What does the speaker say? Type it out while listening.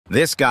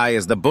This guy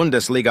is the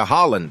Bundesliga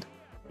Holland.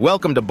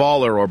 Welcome to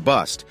Baller or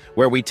Bust,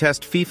 where we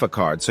test FIFA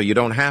cards so you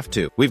don't have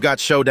to. We've got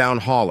Showdown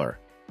Haller.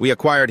 We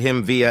acquired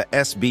him via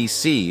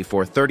SBC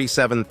for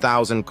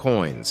 37,000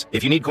 coins.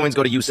 If you need coins,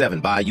 go to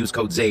U7. Use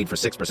code ZADE for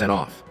 6%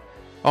 off.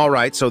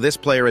 Alright, so this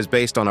player is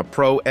based on a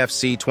pro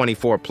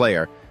FC24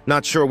 player.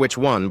 Not sure which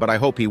one, but I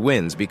hope he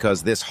wins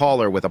because this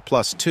Haller with a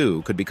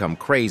 +2 could become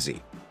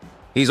crazy.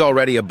 He's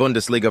already a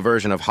Bundesliga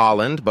version of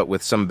Haaland, but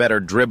with some better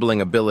dribbling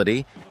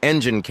ability.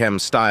 Engine chem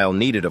style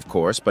needed, of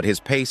course, but his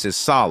pace is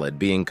solid,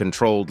 being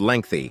controlled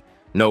lengthy.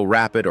 No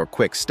rapid or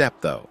quick step,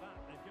 though.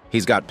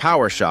 He's got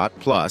power shot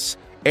plus,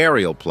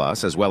 aerial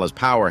plus, as well as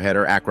power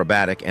header,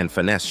 acrobatic, and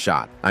finesse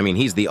shot. I mean,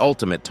 he's the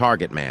ultimate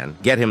target man.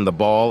 Get him the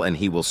ball and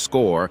he will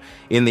score.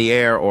 In the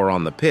air or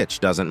on the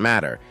pitch, doesn't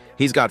matter.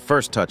 He's got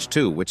first touch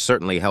too, which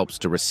certainly helps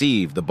to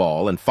receive the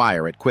ball and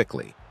fire it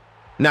quickly.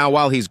 Now,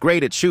 while he's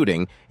great at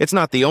shooting, it's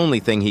not the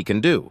only thing he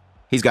can do.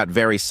 He's got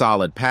very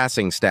solid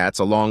passing stats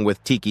along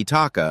with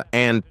tiki-taka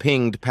and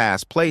pinged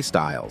pass play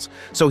styles,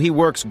 so he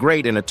works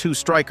great in a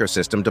two-striker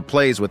system to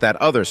plays with that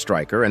other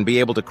striker and be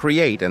able to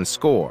create and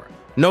score.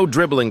 No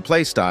dribbling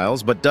play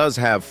styles, but does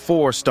have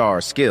 4-star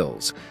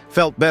skills.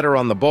 Felt better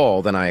on the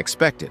ball than I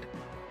expected.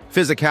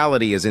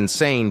 Physicality is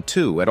insane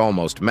too, at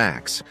almost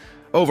max.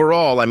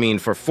 Overall, I mean,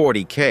 for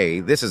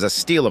 40K, this is a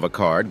steal of a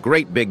card.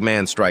 Great big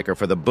man striker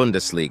for the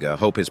Bundesliga.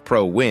 Hope his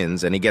pro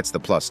wins and he gets the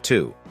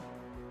 +2.